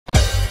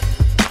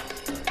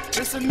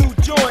It's a new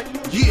joint.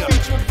 Yeah.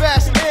 Featuring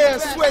vast Aire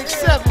Swave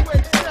Sevah.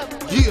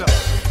 Yeah.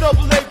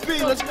 Double AP,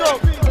 let's go.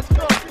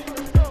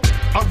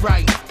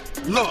 Alright,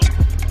 look.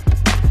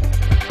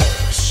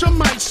 Some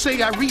might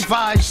say I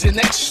revised and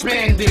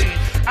expanded.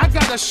 I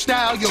got a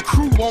style your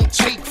crew won't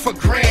take for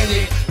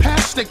granted.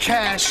 Pass the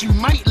cash, you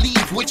might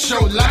leave with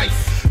your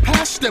life.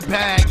 Pass the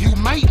bag, you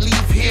might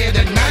leave here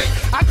tonight.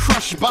 I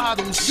crush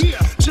bottles,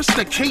 just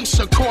a case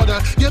a quarter.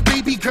 Your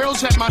baby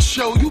girl's at my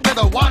show, you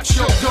better watch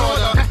your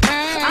daughter.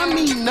 I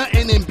mean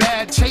nothing in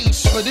bad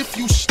taste, but if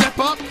you step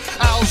up,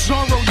 I'll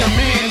Zorro your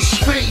man's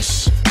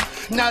face.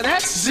 Now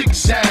that's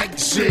zigzag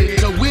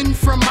zig. A win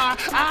from my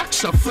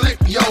ox, a flip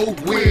yo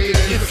wig.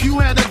 If you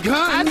had a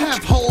gun, I'd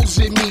have holes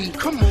in me.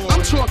 Come on,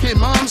 I'm talking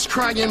moms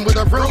crying with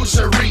a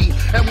rosary.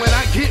 And when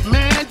I get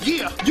mad,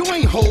 you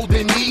ain't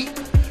holding me.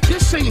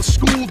 This ain't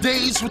school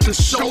days with the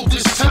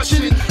shoulders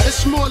touching.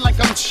 It's more like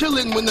I'm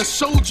chilling when the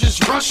soldiers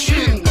rush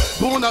in.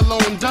 Born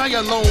alone, die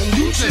alone,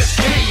 you just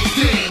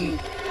caved in.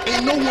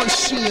 Ain't no one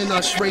seeing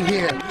us right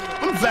here.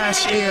 I'm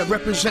Vast Aire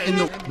representing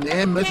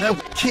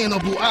the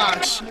Cannibal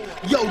Ox.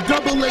 Yo,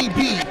 double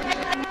AB.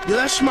 Yo,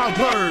 that's my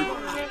word.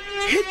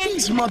 Hit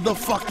these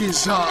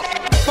motherfuckers up.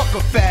 Fuck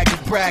a fag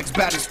who brags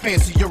about his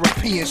fancy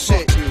European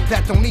shit.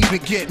 That don't even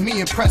get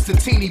me impressed a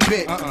teeny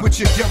bit with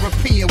your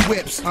European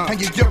whips and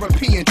your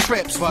European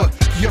trips. But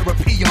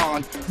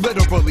European,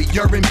 literally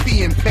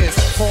European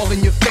piss. All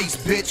in your face,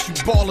 bitch, you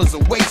ballers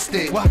are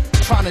wasted.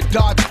 Trying to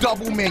dodge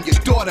double, man, your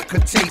daughter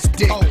could taste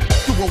dick.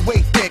 Through a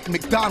way thick,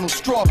 McDonald's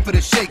straw for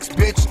the shakes,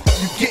 bitch.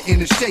 You getting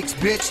the shakes,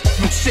 bitch.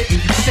 You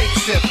shitting, you shake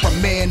sip from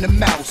man to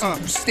mouse.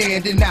 You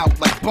standing out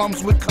like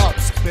bums with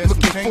cups.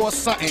 Looking for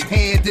something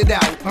handed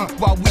out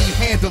while we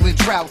handling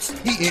droughts,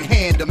 eating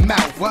hand to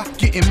mouth,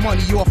 getting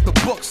money off the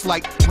books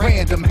like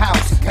Random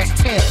House. That's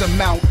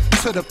tantamount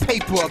to the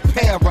paper of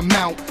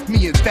Paramount.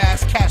 Me and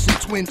Vast cashing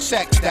twin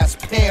checks, that's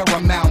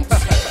paramount.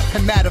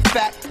 And matter of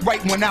fact,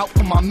 write one out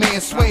for my man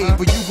Swave,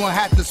 but you gonna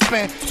have to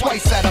spend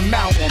twice that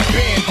amount on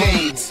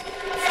band-aids.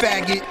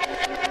 Faggot,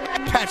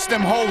 patch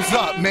them holes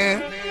up,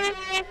 man.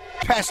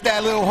 Patch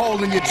that little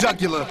hole in your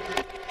jugular.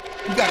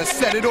 You gotta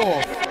set it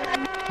off.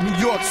 New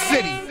York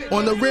City.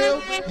 On the real,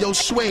 yo,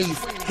 Swave,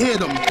 hit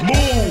him.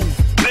 Move,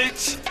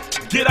 bitch.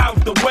 Get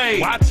out the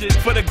way. Watch it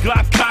for the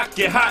Glock cock,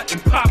 get hot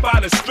and pop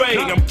out a stray.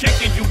 I'm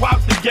kicking you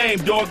out the game,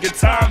 dog. Your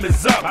time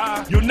is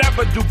up. You'll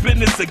never do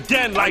business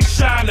again like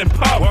Shine and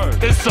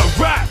Puff. It's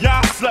a wrap.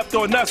 Y'all slept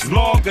on us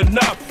long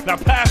enough. Now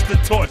pass the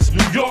torch.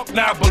 New York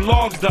now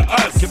belongs to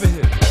us. Give it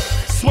here.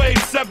 Swave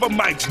Sevah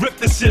mics, rip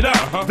this shit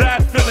up.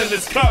 Bad feeling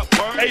this cup.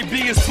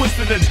 AB is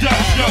twisting the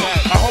dust. Yo,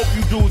 I hope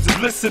you dudes is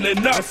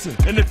listening up.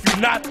 And if you're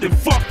not, then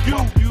fuck you.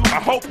 I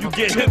hope you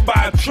get hit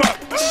by a truck.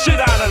 Shit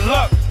out of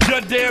luck.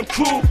 Your damn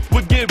crew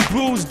would get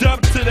bruised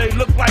up till they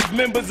look like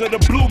members of the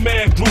Blue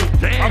Man Group.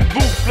 I'm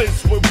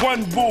ruthless with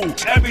one rule.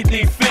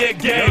 Everything fair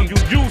game.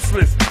 You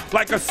useless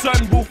like a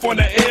sunroof on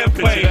an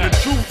airplane. The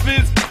truth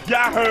is,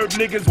 y'all heard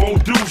niggas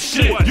won't do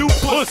shit. You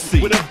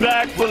pussy with a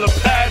bag full of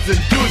pads and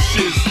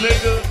douches,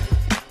 nigga.